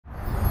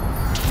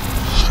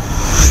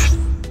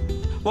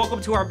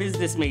Welcome to our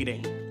business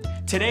meeting.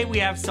 Today we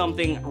have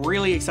something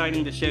really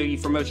exciting to show you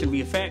from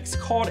MotionVFX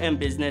called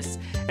mBusiness,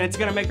 and it's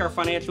going to make our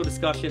financial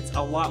discussions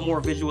a lot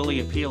more visually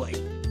appealing.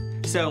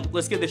 So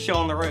let's get this show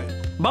on the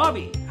road.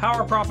 Bobby, how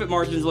are profit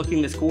margins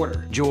looking this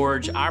quarter?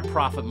 George, our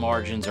profit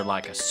margins are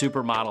like a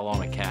supermodel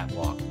on a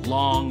catwalk.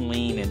 Long,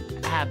 lean,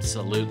 and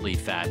absolutely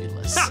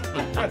fabulous.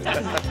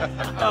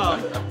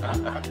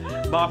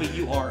 Bobby,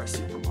 you are a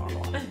supermodel.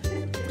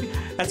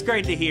 That's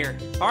great to hear.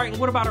 All right,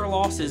 what about our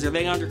losses? Are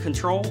they under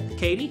control?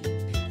 Katie?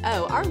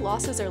 Oh, our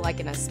losses are like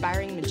an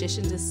aspiring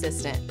magician's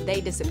assistant. They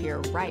disappear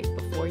right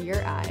before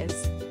your eyes.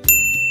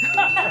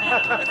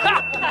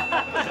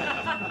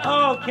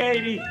 Oh,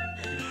 Katie.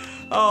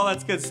 Oh,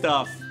 that's good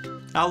stuff.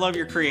 I love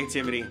your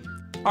creativity.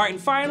 All right, and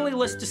finally,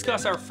 let's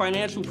discuss our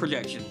financial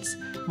projections.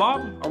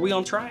 Bob, are we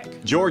on track?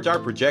 George, our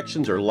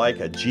projections are like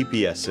a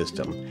GPS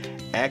system.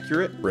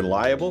 Accurate,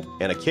 reliable,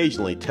 and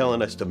occasionally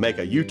telling us to make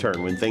a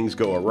U-turn when things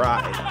go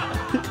awry.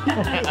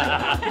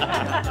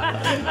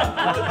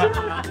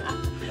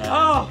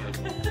 Oh,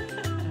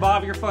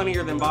 Bob, you're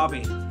funnier than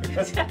Bobby.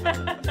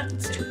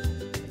 It's true.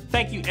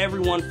 Thank you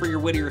everyone for your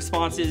witty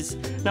responses.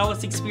 Now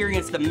let's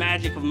experience the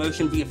magic of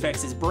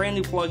MotionVFX's brand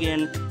new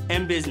plugin,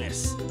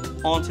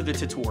 mBusiness. On to the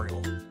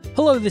tutorial.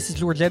 Hello, this is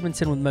George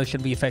Edmondson with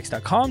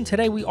MotionVFX.com.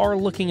 Today we are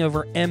looking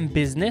over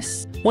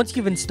mBusiness. Once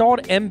you've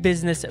installed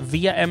mBusiness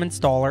via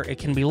mInstaller, it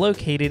can be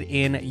located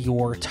in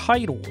your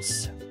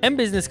titles.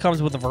 mBusiness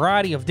comes with a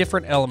variety of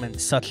different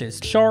elements such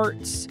as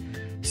charts,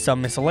 some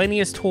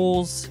miscellaneous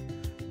tools,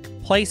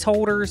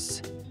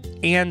 placeholders,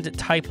 and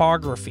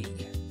typography.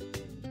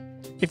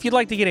 If you'd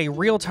like to get a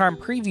real-time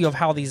preview of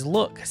how these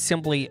look,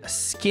 simply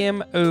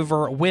skim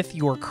over with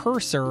your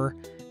cursor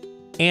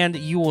and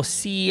you will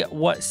see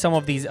what some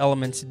of these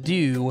elements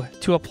do.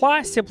 To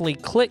apply, simply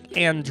click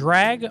and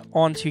drag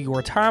onto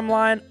your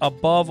timeline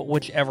above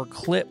whichever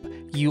clip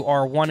you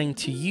are wanting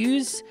to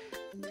use.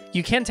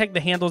 You can take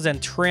the handles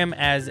and trim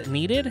as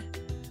needed.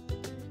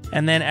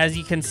 And then as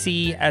you can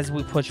see, as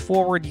we push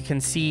forward, you can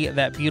see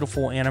that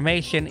beautiful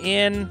animation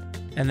in,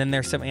 and then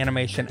there's some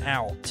animation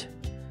out.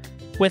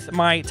 With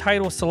my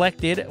title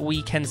selected,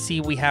 we can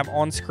see we have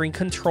on-screen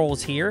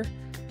controls here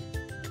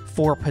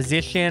for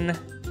position,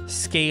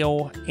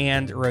 scale,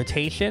 and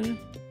rotation.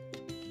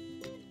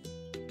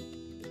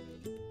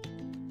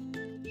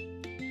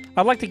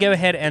 I'd like to go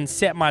ahead and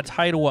set my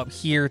title up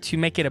here to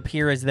make it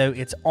appear as though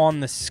it's on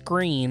the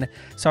screen.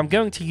 So I'm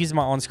going to use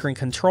my on-screen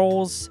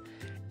controls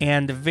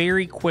and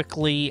very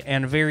quickly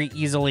and very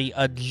easily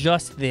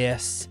adjust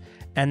this,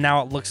 and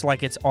now it looks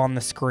like it's on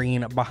the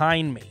screen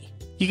behind me.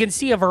 You can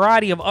see a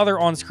variety of other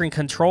on-screen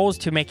controls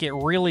to make it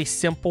really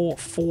simple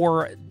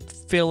for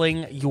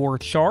filling your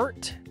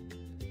chart.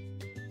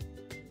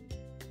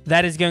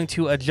 That is going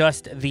to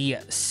adjust the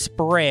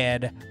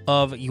spread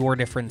of your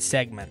different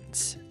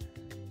segments.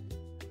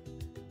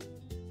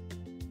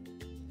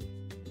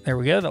 There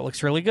we go, that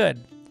looks really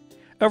good.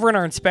 Over in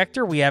our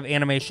inspector, we have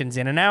animations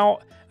in and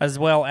out, as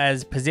well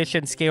as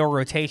position, scale,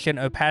 rotation,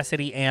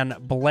 opacity, and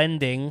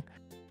blending.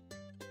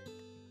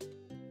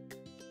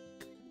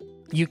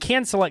 You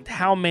can select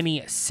how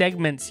many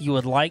segments you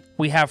would like.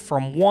 We have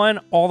from 1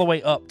 all the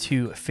way up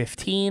to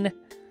 15.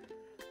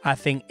 I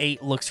think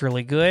 8 looks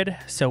really good,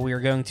 so we are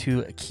going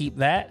to keep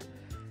that.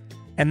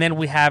 And then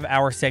we have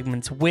our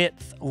segments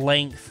width,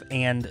 length,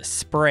 and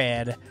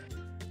spread.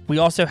 We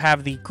also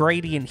have the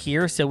gradient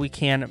here, so we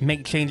can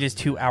make changes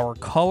to our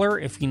color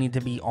if you need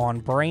to be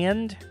on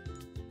brand,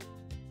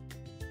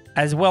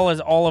 as well as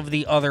all of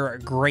the other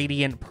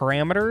gradient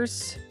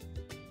parameters.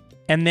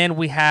 And then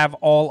we have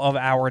all of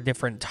our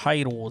different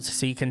titles.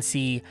 So you can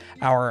see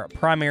our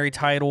primary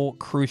title,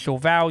 crucial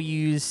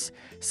values,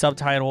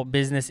 subtitle,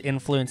 business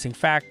influencing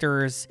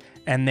factors,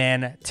 and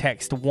then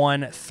text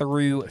 1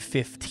 through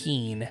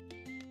 15. All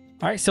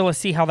right, so let's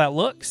see how that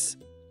looks.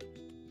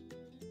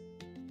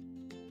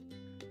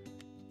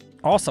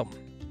 Awesome.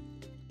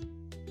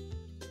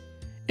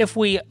 If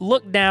we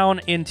look down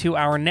into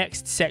our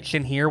next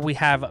section here, we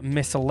have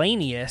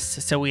miscellaneous.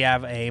 So we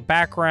have a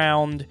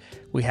background,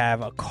 we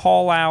have a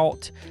call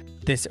out,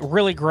 this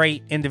really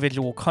great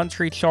individual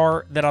country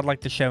chart that I'd like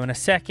to show in a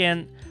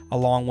second,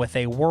 along with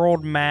a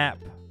world map.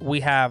 We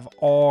have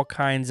all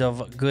kinds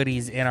of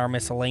goodies in our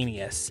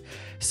miscellaneous.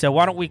 So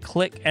why don't we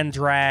click and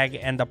drag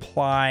and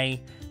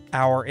apply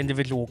our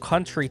individual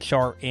country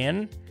chart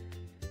in.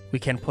 We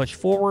can push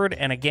forward,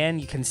 and again,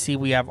 you can see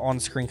we have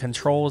on-screen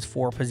controls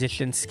for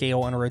position,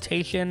 scale, and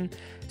rotation.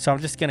 So I'm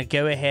just gonna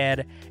go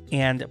ahead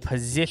and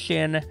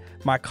position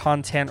my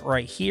content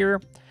right here.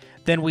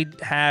 Then we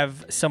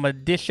have some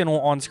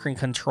additional on-screen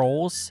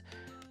controls.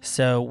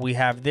 So we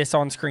have this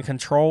on-screen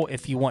control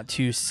if you want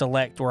to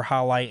select or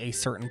highlight a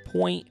certain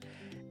point.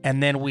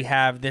 And then we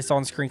have this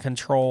on-screen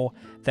control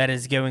that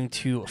is going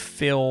to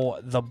fill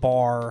the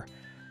bar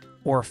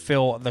or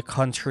fill the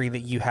country that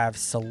you have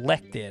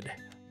selected.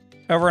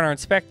 Over in our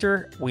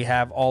inspector, we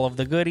have all of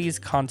the goodies: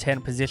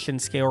 content, position,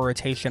 scale,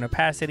 rotation,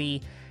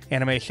 opacity,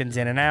 animations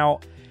in and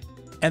out.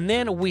 And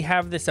then we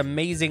have this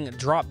amazing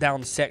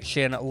drop-down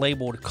section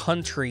labeled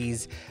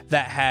countries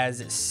that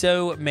has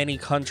so many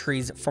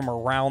countries from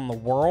around the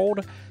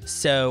world.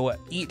 So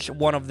each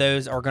one of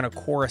those are going to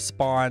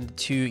correspond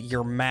to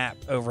your map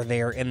over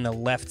there in the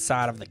left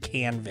side of the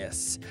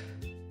canvas.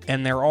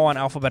 And they're all in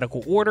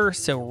alphabetical order,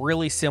 so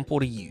really simple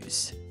to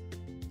use.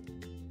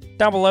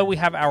 Down below we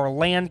have our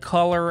land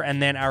color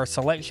and then our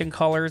selection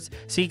colors.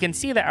 So you can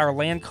see that our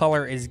land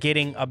color is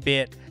getting a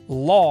bit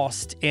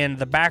lost in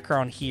the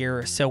background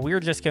here, so we're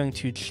just going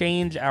to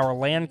change our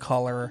land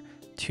color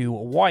to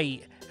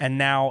white, and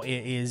now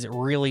it is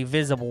really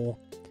visible.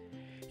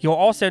 You'll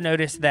also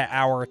notice that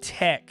our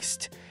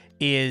text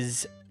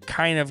is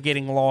kind of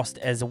getting lost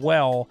as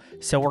well,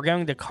 so we're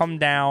going to come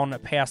down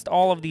past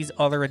all of these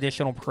other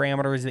additional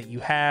parameters that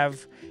you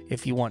have.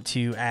 If you want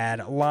to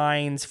add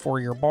lines for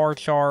your bar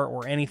chart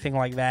or anything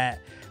like that,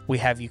 we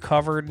have you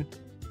covered.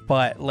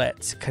 But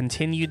let's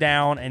continue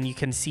down, and you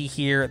can see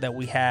here that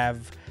we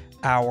have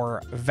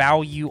our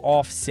value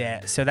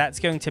offset. So that's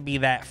going to be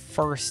that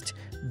first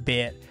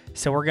bit.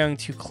 So we're going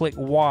to click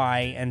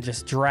Y and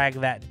just drag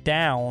that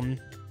down.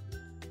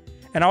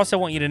 And I also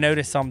want you to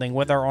notice something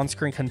with our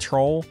on-screen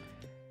control.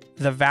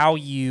 The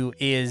value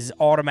is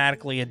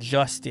automatically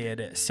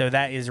adjusted. So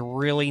that is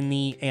really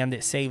neat, and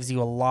it saves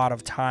you a lot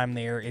of time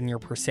there in your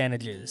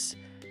percentages.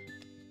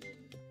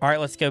 All right,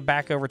 let's go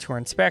back over to our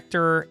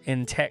inspector.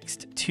 In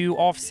text to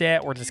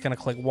offset, we're just going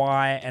to click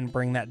Y and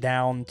bring that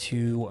down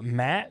to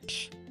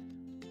match.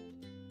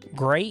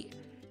 Great.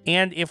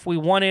 And if we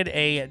wanted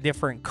a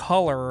different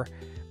color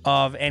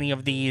of any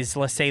of these,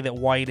 let's say that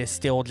white is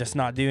still just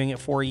not doing it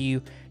for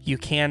you, you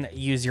can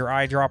use your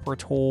eyedropper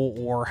tool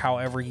or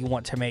however you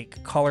want to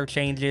make color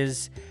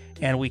changes,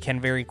 and we can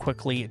very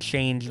quickly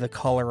change the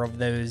color of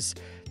those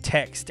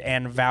text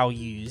and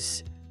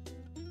values.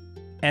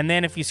 And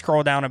then if you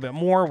scroll down a bit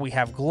more, we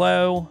have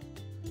glow,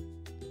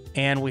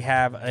 and we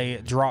have a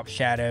drop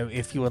shadow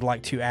if you would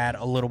like to add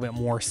a little bit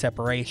more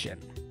separation.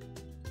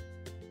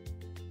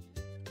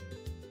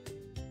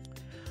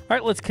 All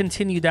right, let's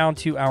continue down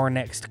to our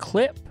next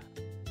clip.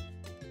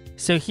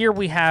 So here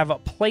we have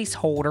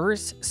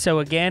placeholders. So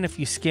again, if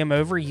you skim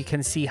over, you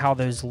can see how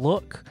those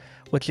look,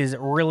 which is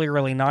really,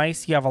 really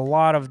nice. You have a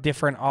lot of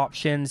different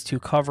options to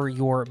cover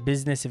your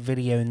business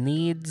video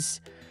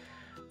needs,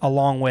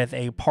 along with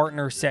a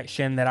partner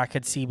section that I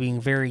could see being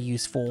very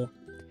useful.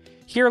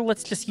 Here,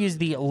 let's just use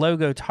the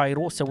logo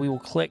title. So we will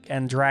click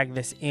and drag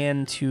this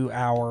into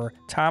our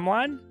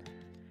timeline.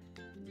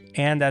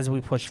 And as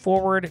we push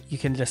forward, you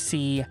can just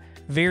see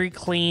very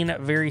clean,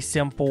 very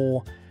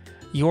simple,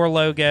 your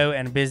logo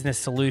and business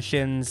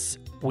solutions.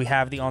 We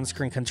have the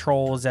on-screen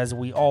controls as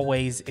we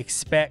always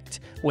expect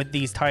with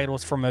these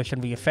titles for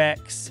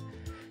MotionVFX.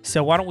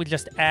 So why don't we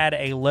just add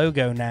a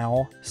logo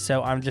now?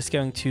 So I'm just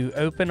going to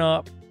open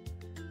up,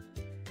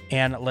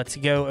 and let's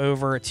go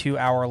over to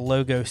our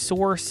logo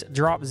source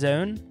drop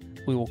zone.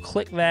 We will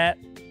click that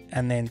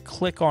and then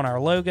click on our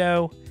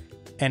logo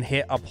and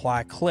hit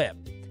apply clip.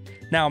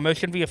 Now,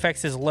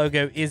 MotionVFX's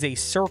logo is a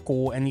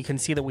circle, and you can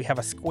see that we have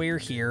a square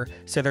here.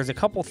 So there's a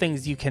couple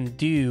things you can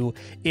do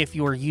if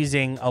you are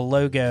using a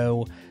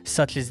logo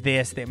such as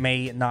this that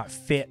may not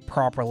fit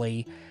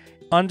properly.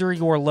 Under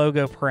your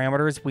logo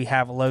parameters, we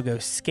have logo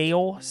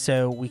scale.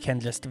 So we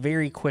can just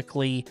very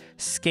quickly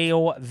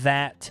scale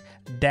that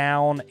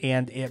down,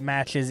 and it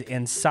matches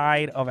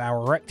inside of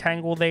our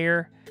rectangle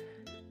there.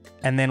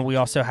 And then we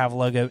also have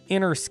logo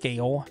inner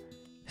scale.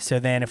 So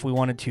then if we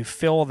wanted to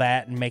fill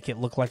that and make it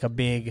look like a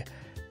big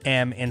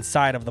M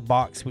inside of the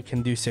box, we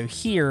can do so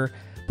here.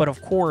 But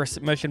of course,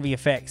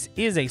 MotionVFX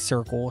is a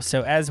circle.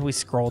 So as we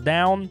scroll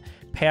down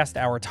past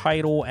our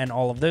title and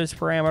all of those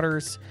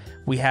parameters,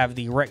 we have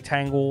the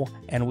rectangle,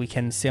 and we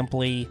can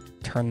simply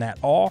turn that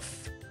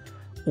off,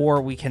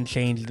 or we can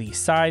change the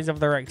size of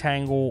the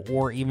rectangle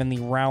or even the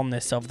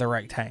roundness of the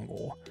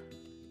rectangle.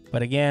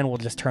 But again, we'll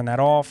just turn that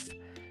off.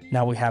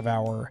 Now we have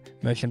our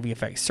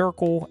MotionVFX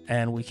circle,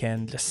 and we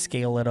can just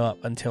scale it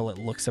up until it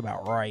looks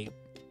about right.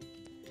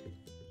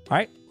 All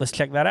right, let's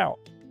check that out.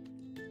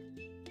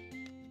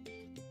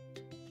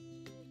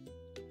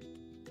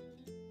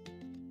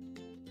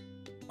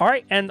 All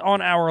right, and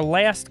on our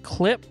last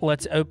clip,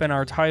 let's open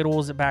our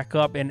titles back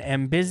up in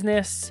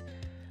mBusiness.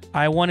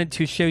 I wanted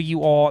to show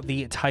you all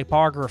the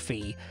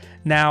typography.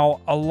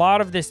 Now, a lot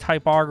of this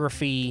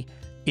typography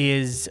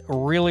is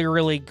really,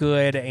 really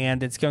good,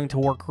 and it's going to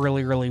work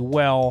really, really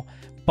well.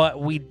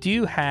 But we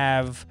do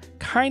have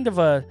kind of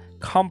a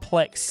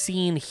complex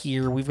scene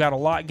here. We've got a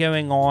lot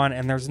going on,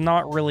 and there's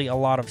not really a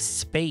lot of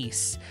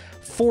space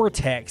for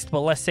text. But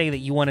let's say that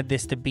you wanted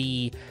this to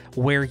be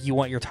where you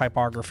want your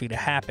typography to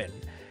happen.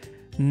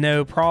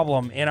 No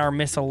problem. In our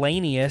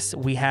miscellaneous,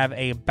 we have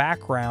a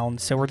background.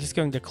 So we're just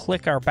going to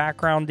click our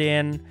background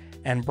in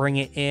and bring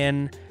it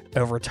in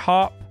over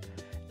top.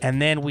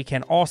 And then we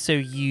can also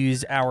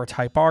use our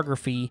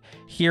typography.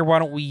 Here, why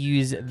don't we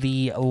use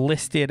the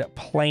listed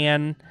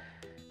plan?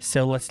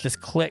 So let's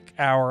just click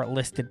our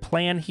listed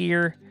plan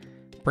here,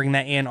 bring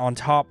that in on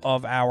top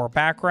of our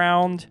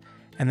background,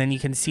 and then you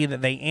can see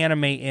that they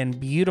animate in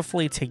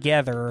beautifully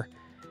together.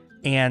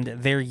 And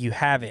there you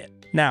have it.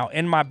 Now,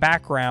 in my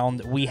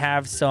background, we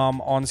have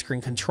some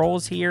on-screen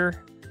controls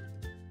here.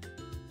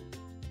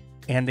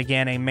 And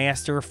again, a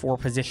master for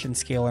position,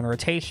 scale, and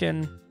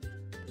rotation.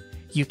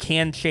 You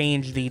can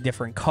change the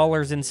different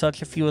colors and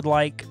such if you would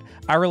like.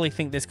 I really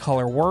think this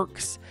color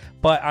works,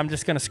 but I'm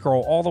just going to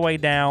scroll all the way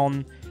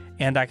down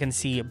and I can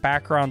see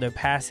background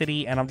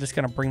opacity, and I'm just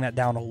going to bring that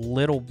down a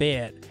little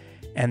bit,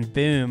 and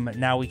boom,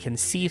 now we can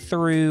see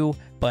through,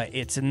 but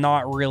it's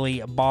not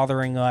really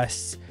bothering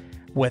us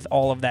with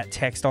all of that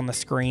text on the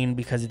screen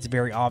because it's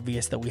very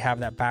obvious that we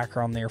have that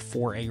background there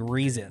for a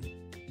reason.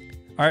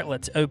 All right,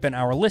 let's open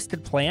our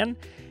listed plan,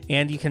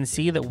 and you can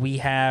see that we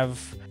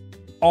have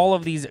all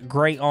of these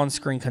great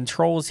on-screen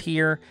controls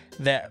here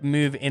that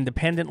move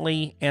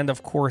independently, and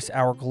of course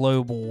our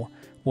global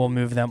will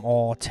move them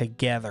all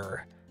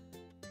together.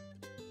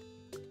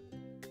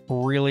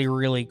 Really,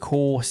 really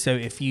cool. So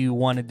if you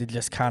wanted to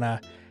just kind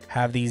of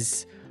have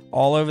these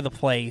all over the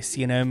place,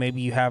 you know, maybe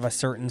you have a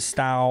certain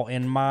style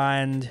in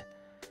mind,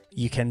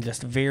 you can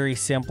just very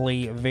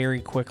simply,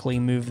 very quickly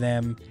move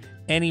them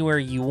anywhere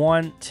you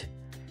want,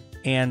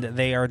 and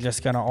they are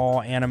just going to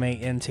all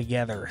animate in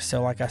together.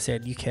 So like I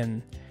said, you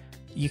can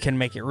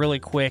make it really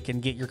quick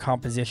and get your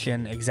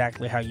composition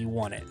exactly how you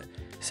want it.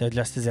 So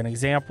just as an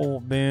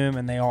example, boom,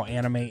 and they all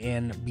animate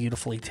in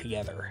beautifully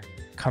together.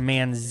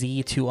 Command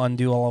Z to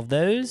undo all of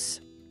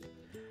those.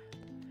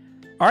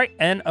 All right,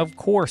 and of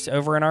course,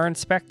 over in our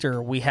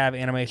inspector, we have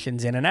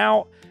animations in and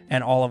out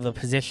and all of the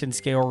position,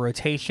 scale,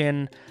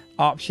 rotation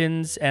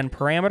options and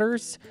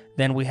parameters.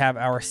 Then we have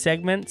our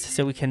segments,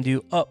 so we can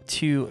do up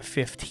to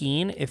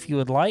 15 if you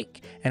would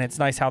like, and it's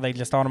nice how they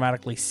just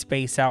automatically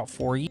space out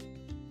for you.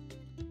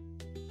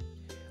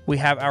 We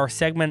have our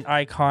segment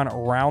icon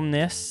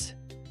roundness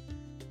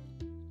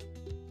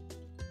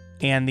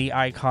and the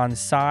icon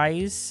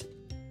size,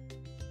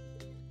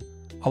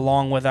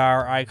 along with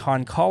our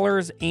icon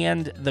colors.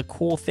 And the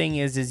cool thing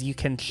is you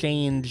can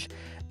change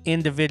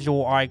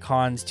individual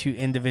icons to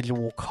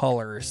individual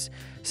colors.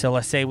 So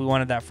let's say we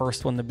wanted that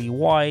first one to be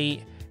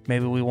white.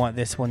 Maybe we want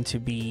this one to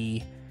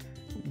be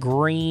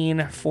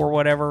green for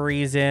whatever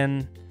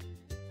reason.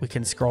 We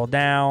can scroll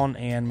down,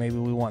 and maybe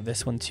we want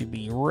this one to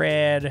be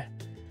red.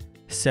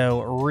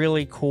 So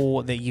really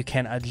cool that you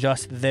can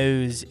adjust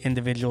those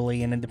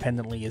individually and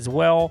independently as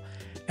well.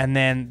 And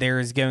then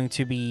there's going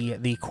to be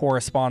the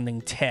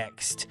corresponding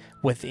text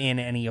within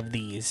any of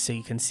these. So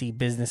you can see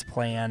business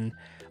plan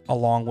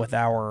along with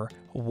our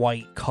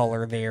white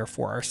color there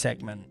for our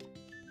segment.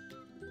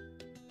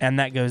 And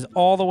that goes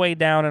all the way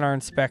down in our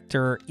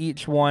inspector.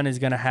 Each one is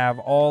going to have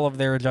all of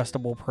their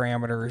adjustable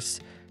parameters.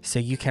 So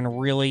you can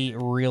really,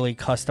 really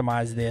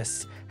customize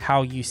this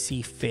how you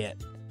see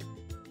fit.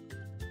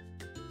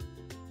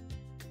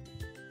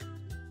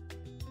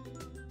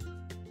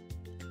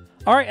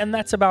 All right, and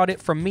that's about it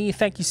from me.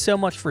 Thank you so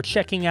much for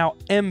checking out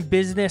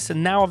mBusiness,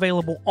 and now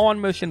available on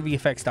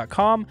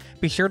MotionVFX.com.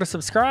 Be sure to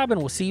subscribe,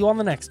 and we'll see you on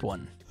the next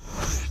one.